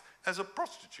wife as a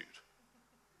prostitute.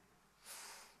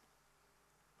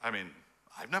 I mean,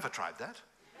 I've never tried that.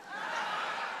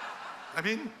 I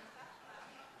mean,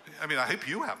 I hope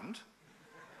you haven't.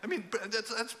 I mean,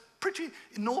 that's pretty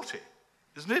naughty,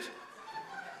 isn't it?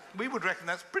 We would reckon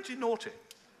that's pretty naughty.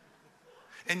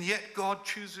 And yet God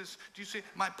chooses, do you see,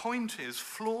 my point is,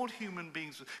 flawed human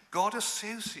beings, God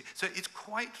associates, so it's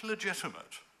quite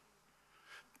legitimate.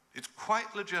 It's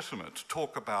quite legitimate to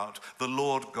talk about the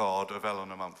Lord God of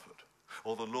Eleanor Mumford,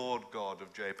 or the Lord God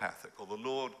of Jay Pathak, or the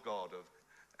Lord God of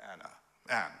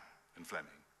Anne and Fleming.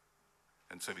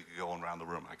 And so we could go on around the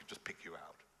room. I could just pick you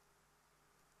out.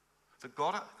 So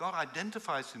God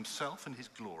identifies himself and his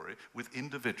glory with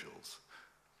individuals.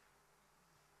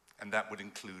 And that would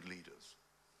include leaders.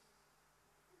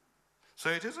 So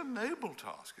it is a noble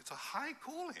task. It's a high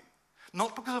calling.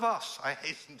 Not because of us, I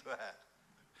hasten to add,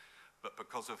 but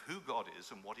because of who God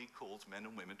is and what he calls men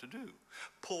and women to do.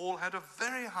 Paul had a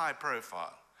very high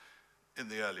profile in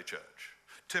the early church.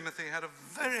 Timothy had a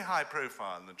very high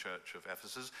profile in the church of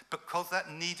Ephesus because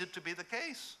that needed to be the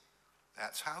case.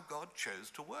 That's how God chose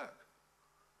to work.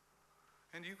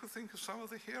 And you could think of some of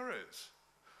the heroes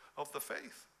of the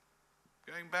faith,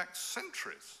 going back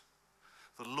centuries.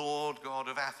 The Lord God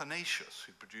of Athanasius,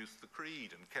 who produced the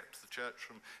Creed and kept the church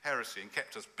from heresy and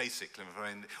kept us basically,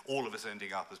 all of us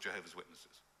ending up as Jehovah's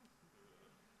Witnesses.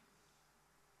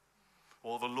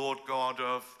 Or the Lord God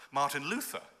of Martin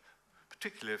Luther,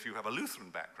 particularly if you have a Lutheran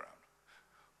background.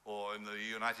 Or in the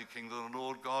United Kingdom, the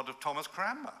Lord God of Thomas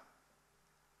Cranmer.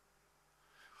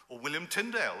 Or William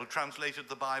Tyndale, who translated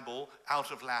the Bible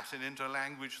out of Latin into a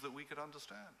language that we could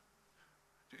understand.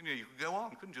 You know, you could go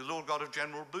on, couldn't you? The Lord God of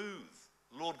General Booth,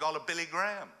 the Lord God of Billy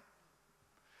Graham.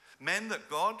 Men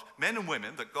and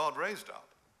women that God raised up.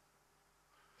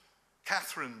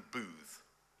 Catherine Booth,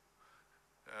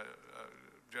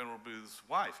 General Booth's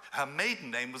wife. Her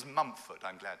maiden name was Mumford,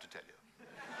 I'm glad to tell you.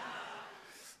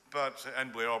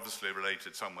 And we're obviously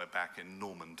related somewhere back in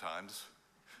Norman times.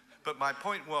 But my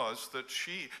point was that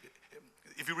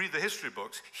if you read the history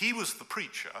books, he was the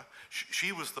preacher,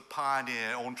 she was the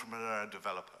pioneer, entrepreneur,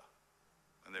 developer.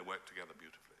 And they worked together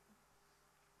beautifully.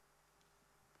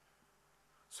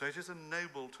 So it is a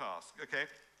noble task. Okay,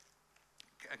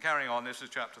 carrying on, this is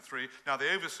chapter 3. Now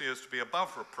the overseer is to be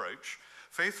above reproach,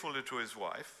 faithful to his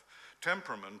wife,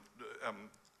 temperate,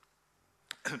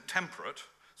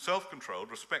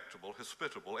 self-controlled, respectable,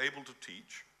 hospitable, able to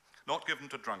teach, not given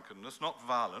to drunkenness, not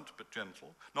violent, but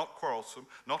gentle, not quarrelsome,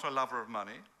 not a lover of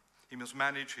money. He must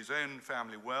manage his own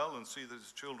family well and see that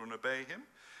his children obey him,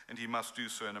 and he must do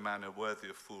so in a manner worthy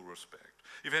of full respect.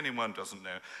 If anyone doesn't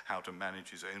know how to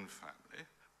manage his own family,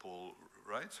 Paul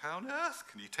writes, how on earth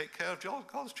can he take care of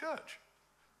God's church?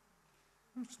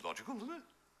 It's logical, isn't it?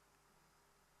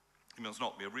 He must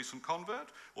not be a recent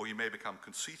convert, or he may become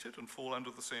conceited and fall under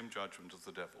the same judgment as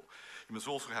the devil. He must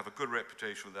also have a good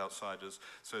reputation with outsiders,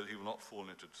 so that he will not fall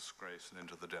into disgrace and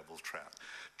into the devil's trap.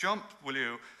 Jump, will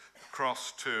you,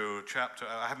 across to chapter,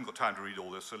 I haven't got time to read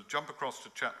all this, so jump across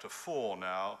to chapter 4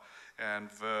 now, and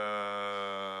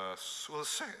verse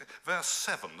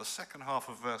 7, the second half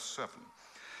of verse 7.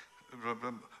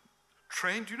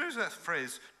 Do you know that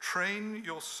phrase, train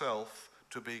yourself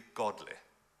to be godly?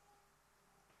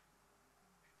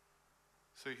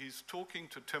 So he's talking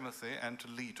to Timothy and to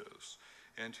leaders,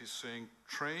 and he's saying,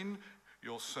 train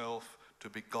yourself to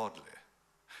be godly.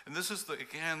 And this is,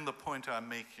 again, the point I'm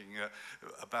making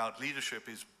about leadership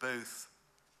is both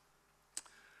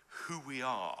who we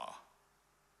are,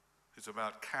 it's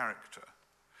about character,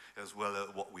 as well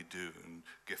as what we do and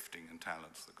gifting and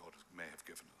talents that God may have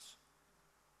given us.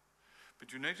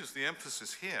 But you notice the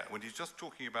emphasis here, when he's just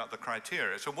talking about the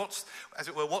criteria. So what's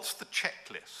the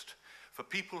checklist? For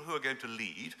people who are going to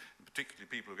lead, particularly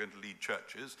people who are going to lead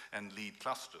churches and lead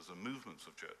clusters and movements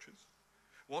of churches,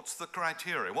 what's the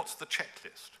criteria? What's the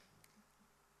checklist?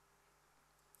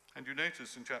 And you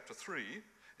notice in chapter 3,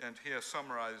 and here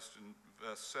summarized in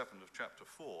verse 7 of chapter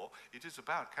 4, it is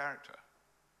about character,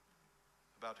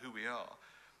 about who we are.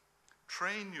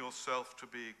 Train yourself to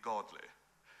be godly.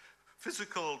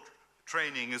 Physical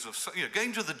training is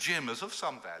going to the gym is of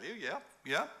some value,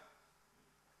 yeah.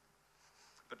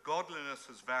 But godliness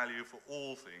has value for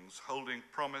all things, holding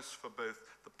promise for both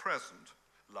the present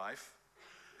life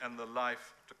and the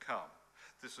life to come.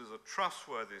 This is a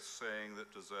trustworthy saying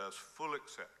that deserves full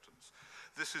acceptance.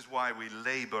 This is why we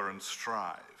labor and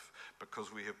strive,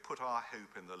 because we have put our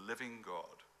hope in the living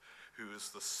God, who is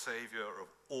the Savior of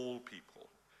all people,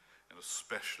 and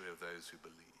especially of those who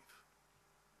believe.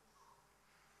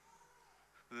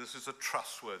 This is a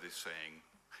trustworthy saying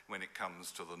when it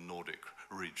comes to the Nordic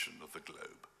region of the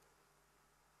globe.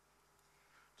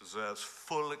 It deserves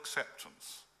full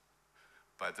acceptance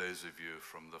by those of you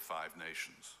from the 5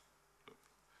 nations.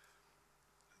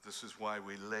 This is why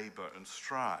we labor and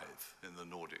strive in the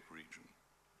Nordic region,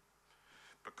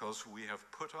 because we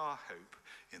have put our hope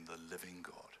in the living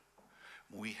God.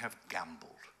 We have gambled.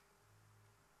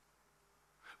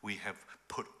 We have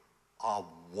put our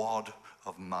wad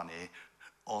of money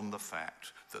on the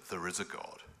fact that there is a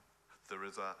God. There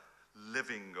is a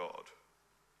living God,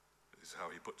 is how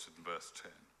he puts it in verse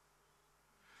 10,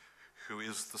 who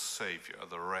is the Savior,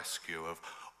 the rescue of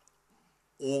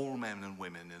all men and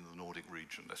women in the Nordic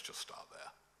region. Let's just start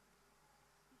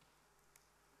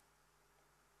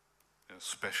there.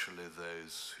 Especially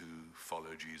those who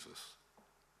follow Jesus.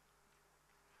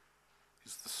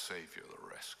 He's the Savior, the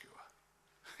rescuer.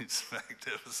 It's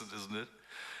magnificent, isn't it?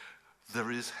 There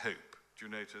is hope. Do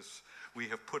you notice? We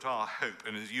have put our hope,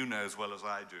 and as you know as well as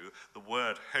I do, the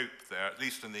word hope there, at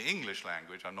least in the English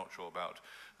language, I'm not sure about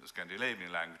the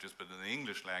Scandinavian languages, but in the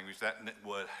English language, that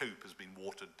word hope has been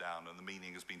watered down and the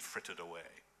meaning has been frittered away.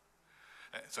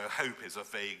 So hope is a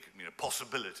vague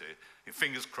possibility.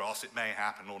 Fingers crossed, it may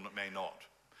happen or it may not.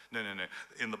 No.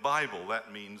 In the Bible,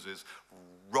 that means is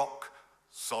rock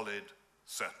solid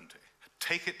certainty.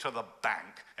 Take it to the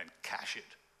bank and cash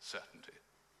it certainty.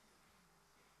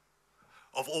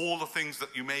 Of all the things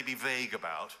that you may be vague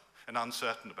about and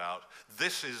uncertain about,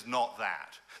 this is not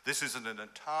that. This is in an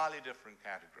entirely different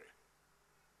category.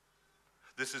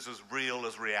 This is as real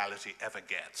as reality ever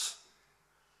gets.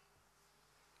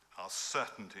 Our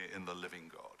certainty in the living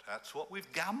God. That's what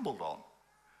we've gambled on.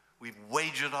 We've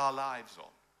wagered our lives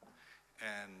on.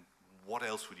 And what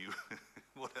else would you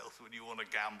what else would you want to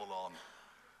gamble on,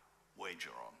 wager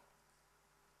on?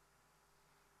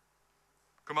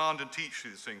 Command and teach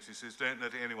these things. He says, don't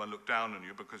let anyone look down on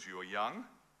you because you are young.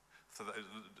 For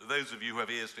those of you who have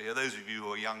ears to hear, those of you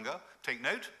who are younger, take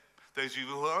note. Those of you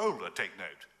who are older, take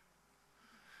note.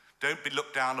 Don't be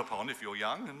looked down upon if you're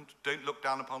young, and don't look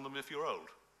down upon them if you're old.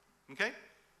 Okay?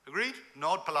 Agreed?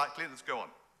 Nod politely, let's go on.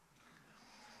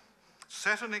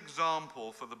 Set an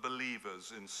example for the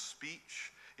believers in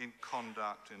speech, in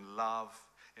conduct, in love,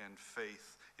 in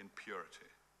faith, in purity.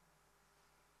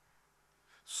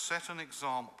 Set an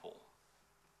example.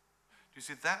 Do you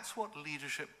see, that's what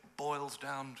leadership boils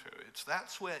down to.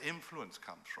 That's where influence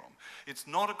comes from. It's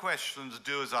not a question of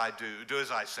do as I do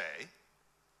as I say.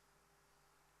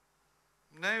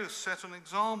 No, set an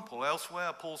example.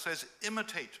 Elsewhere, Paul says,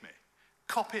 imitate me,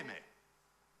 copy me.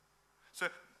 So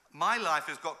my life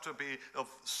has got to be of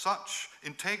such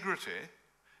integrity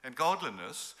and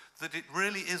godliness that it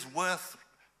really is worth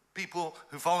people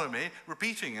who follow me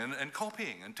repeating and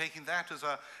copying and taking that as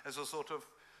a sort of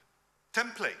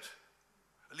template,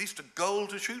 at least a goal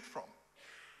to shoot from,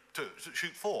 to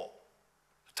shoot for,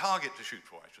 a target to shoot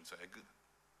for, I should say.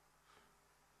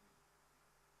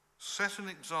 Set an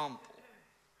example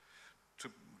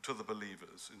to the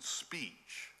believers in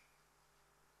speech.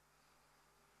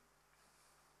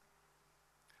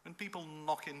 When people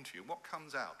knock into you, what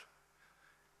comes out?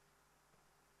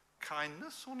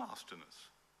 Kindness or nastiness?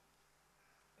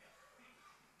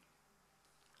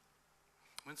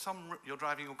 When you're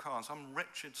driving your car and some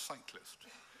wretched cyclist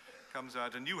comes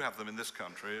out, and you have them in this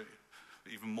country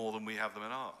even more than we have them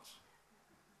in ours.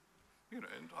 And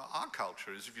our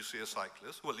culture is if you see a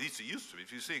cyclist, well, at least it used to be,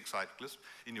 if you see a cyclist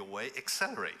in your way,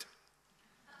 accelerate.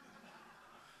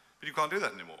 But you can't do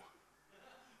that anymore.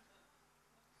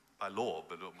 By law,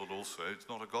 but also it's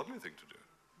not a godly thing to do.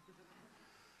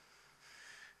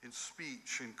 In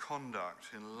speech, in conduct,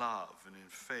 in love, and in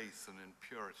faith, and in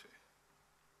purity.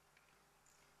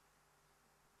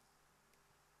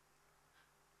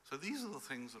 So these are the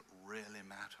things that really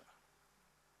matter.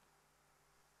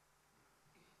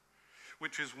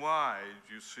 Which is why,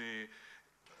 you see,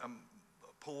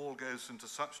 Paul goes into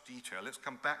such detail. Let's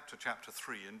come back to chapter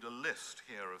 3 and a list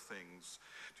here of things.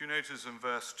 Do you notice in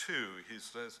verse 2, he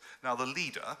says, now the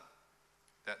leader,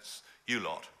 that's you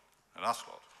lot and us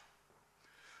lot,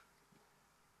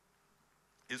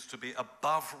 is to be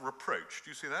above reproach.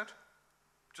 Do you see that?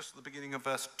 Just at the beginning of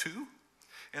verse 2.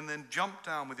 And then jump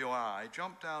down with your eye,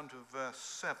 jump down to verse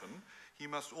 7. He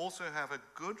must also have a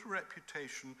good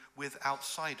reputation with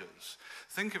outsiders.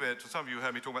 Think of it, some of you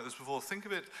heard me talk about this before, think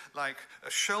of it like a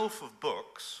shelf of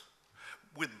books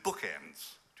with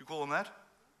bookends. Do you call them that?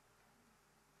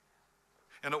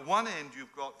 And at one end,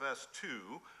 you've got verse 2,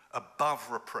 above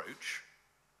reproach.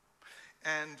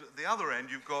 And the other end,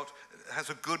 you've got, has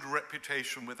a good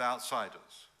reputation with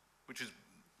outsiders, which is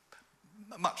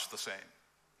much the same.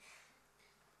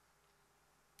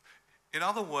 In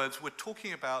other words, we're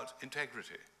talking about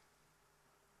integrity.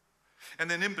 And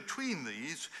then in between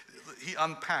these, he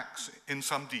unpacks in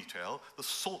some detail the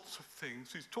sorts of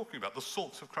things he's talking about, the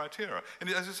sorts of criteria. And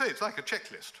as I say, it's like a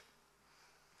checklist.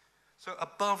 So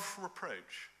above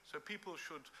reproach. So people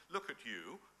should look at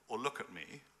you or look at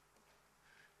me,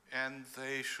 and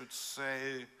they should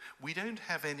say, we don't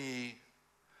have anything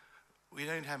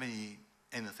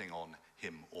on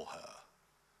him or her,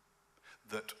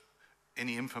 that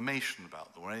any information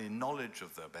about them or any knowledge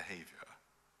of their behavior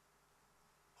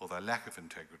or their lack of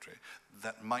integrity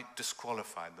that might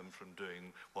disqualify them from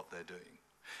doing what they're doing.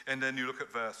 And then you look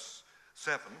at verse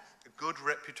 7, a good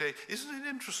reputation. Isn't it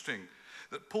interesting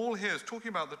that Paul here is talking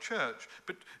about the church,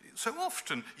 but so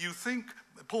often you think,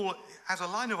 Paul has a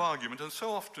line of argument, and so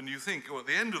often you think, or at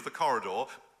the end of the corridor,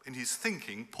 in his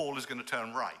thinking, Paul is going to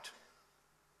turn right.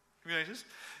 Have you noticed?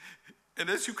 And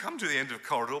as you come to the end of the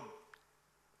corridor,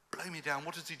 blow me down,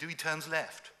 what does he do? He turns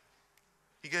left.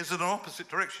 He goes in an opposite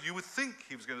direction. You would think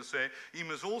he was going to say, he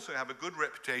must also have a good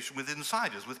reputation with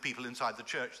insiders, with people inside the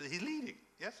church that he's leading.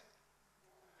 Yes?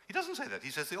 He doesn't say that.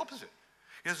 He says the opposite.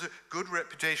 He has a good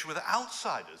reputation with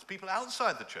outsiders, people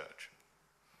outside the church.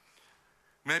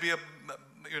 Maybe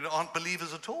aren't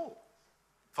believers at all,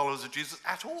 followers of Jesus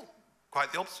at all.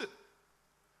 Quite the opposite.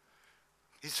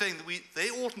 He's saying that they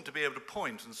oughtn't to be able to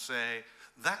point and say,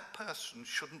 that person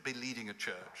shouldn't be leading a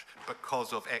church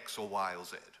because of X or Y or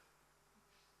Z.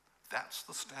 That's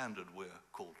the standard we're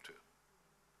called to.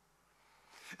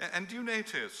 And do you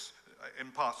notice,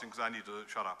 in passing, because I need to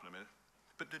shut up in a minute,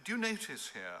 but do you notice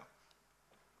here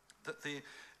that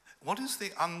what is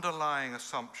the underlying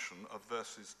assumption of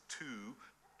verse 2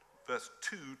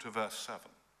 to verse 7?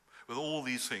 With all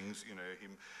these things,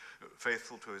 him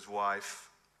faithful to his wife,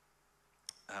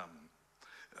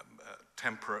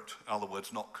 temperate, in other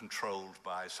words, not controlled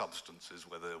by substances,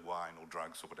 whether wine or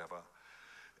drugs or whatever,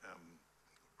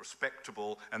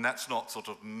 respectable, and that's not sort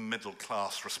of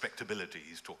middle-class respectability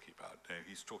he's talking about. No,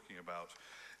 he's talking about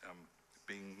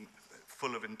being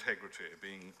full of integrity,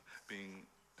 being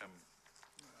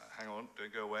hang on,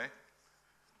 don't go away.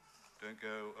 Don't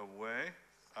go away.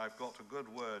 I've got a good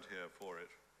word here for it.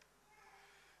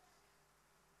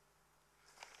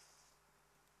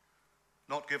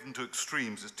 Not given to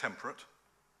extremes is temperate.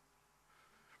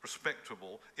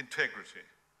 Respectable, integrity.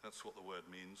 That's what the word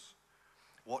means.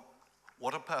 What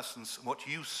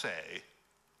you say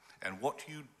and what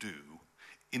you do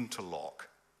interlock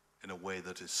in a way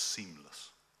that is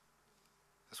seamless.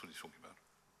 That's what he's talking about.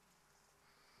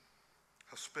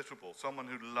 Hospitable, someone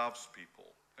who loves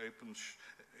people,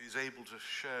 is able to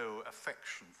show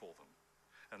affection for them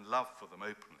and love for them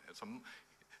openly.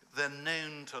 They're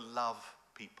known to love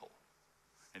people.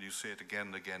 And you see it again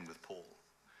and again with Paul.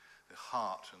 The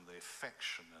heart and the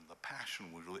affection and the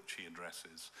passion with which he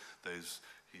addresses those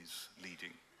he's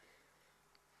leading.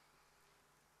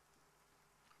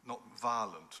 Not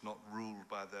violent, not ruled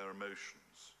by their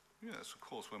emotions. Yes, of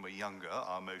course, when we're younger,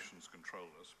 our emotions control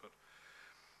us, but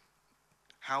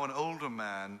how an older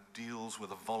man deals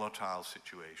with a volatile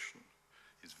situation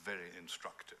is very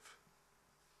instructive.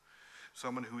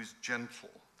 Someone who is gentle.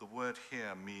 The word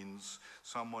here means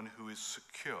someone who is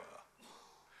secure.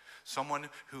 Someone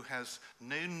who has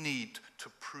no need to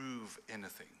prove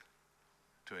anything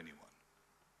to anyone.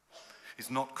 He's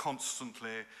not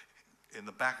constantly in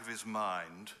the back of his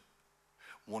mind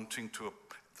wanting to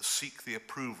seek the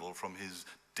approval from his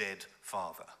dead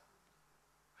father.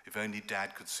 If only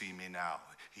Dad could see me now,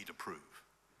 he'd approve.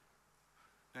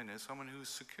 No, someone who is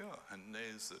secure and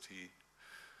knows that he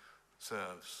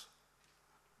serves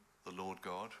the Lord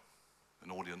God,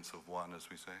 an audience of one, as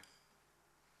we say.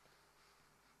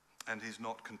 And he's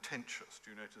not contentious.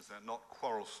 Do you notice that? Not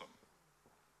quarrelsome.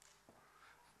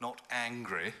 Not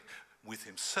angry with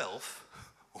himself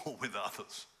or with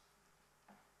others.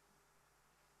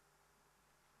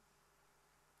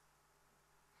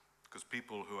 Because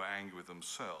people who are angry with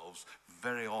themselves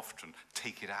very often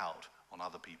take it out on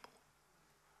other people.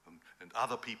 And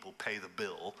other people pay the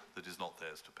bill that is not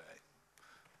theirs to pay.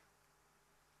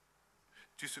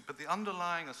 Do you see? But the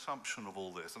underlying assumption of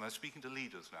all this, and I'm speaking to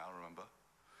leaders now, remember,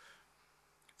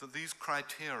 that these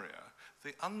criteria,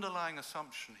 the underlying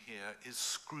assumption here is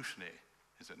scrutiny,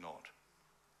 is it not?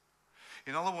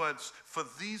 In other words, for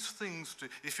these things to,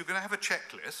 if you're going to have a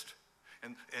checklist,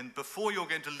 and before you're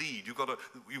going to lead,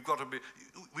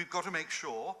 we've got to make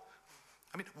sure.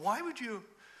 I mean, why would you,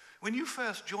 when you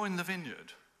first joined the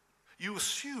Vineyard, You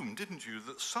assumed, didn't you,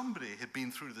 that somebody had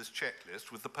been through this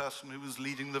checklist with the person who was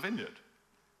leading the vineyard.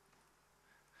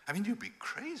 I mean, you'd be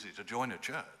crazy to join a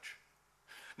church.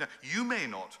 Now, you may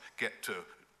not get to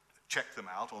check them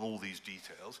out on all these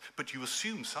details, but you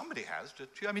assume somebody has, did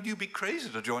you? I mean, you'd be crazy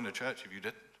to join a church if you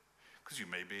didn't, because you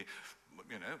may be,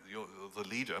 you know, the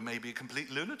leader may be a complete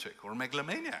lunatic or a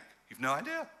megalomaniac. You've no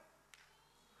idea.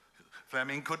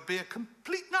 Fleming could be a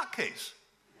complete nutcase.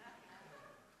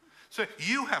 So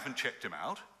you haven't checked him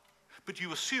out, but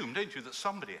you assume, don't you, that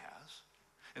somebody has.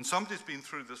 And somebody's been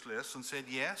through this list and said,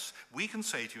 yes, we can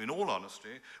say to you in all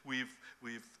honesty, we've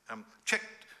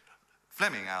checked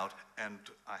Fleming out, and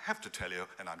I have to tell you,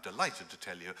 and I'm delighted to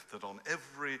tell you, that on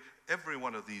every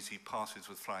one of these he passes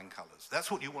with flying colours.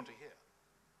 That's what you want to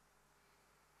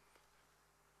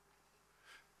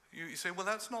hear. You say, well,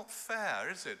 that's not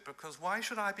fair, is it? Because why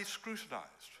should I be scrutinised?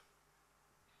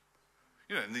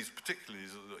 You know, in these particularly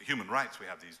human rights we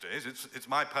have these days, it's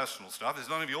my personal stuff. It's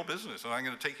none of your business, and I'm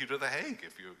going to take you to The Hague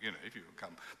if you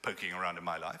come poking around in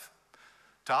my life.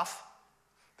 Tough.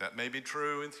 That may be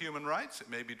true in human rights. It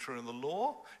may be true in the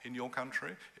law in your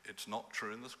country. It's not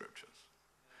true in the scriptures.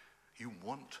 You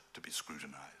want to be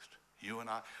scrutinized. You and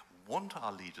I want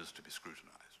our leaders to be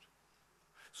scrutinized,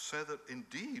 so that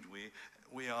indeed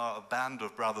we are a band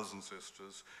of brothers and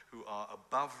sisters who are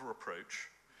above reproach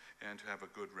and to have a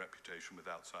good reputation with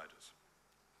outsiders.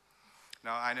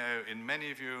 Now, I know in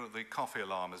many of you, the coffee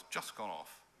alarm has just gone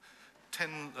off.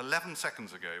 11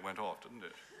 seconds ago it went off, didn't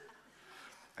it?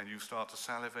 And you start to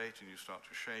salivate, and you start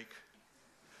to shake,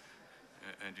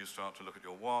 and you start to look at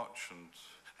your watch, and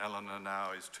Eleanor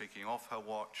now is taking off her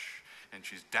watch, and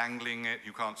she's dangling it.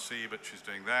 You can't see, but she's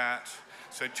doing that.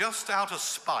 So just out of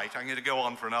spite, I'm going to go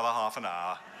on for another half an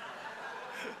hour.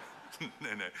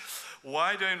 No.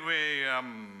 Why don't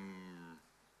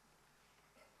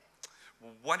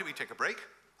we take a break?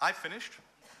 I've finished.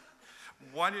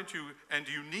 Why don't you, and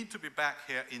you need to be back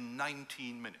here in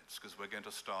 19 minutes, because we're going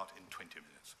to start in 20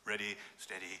 minutes. Ready,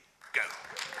 steady, go.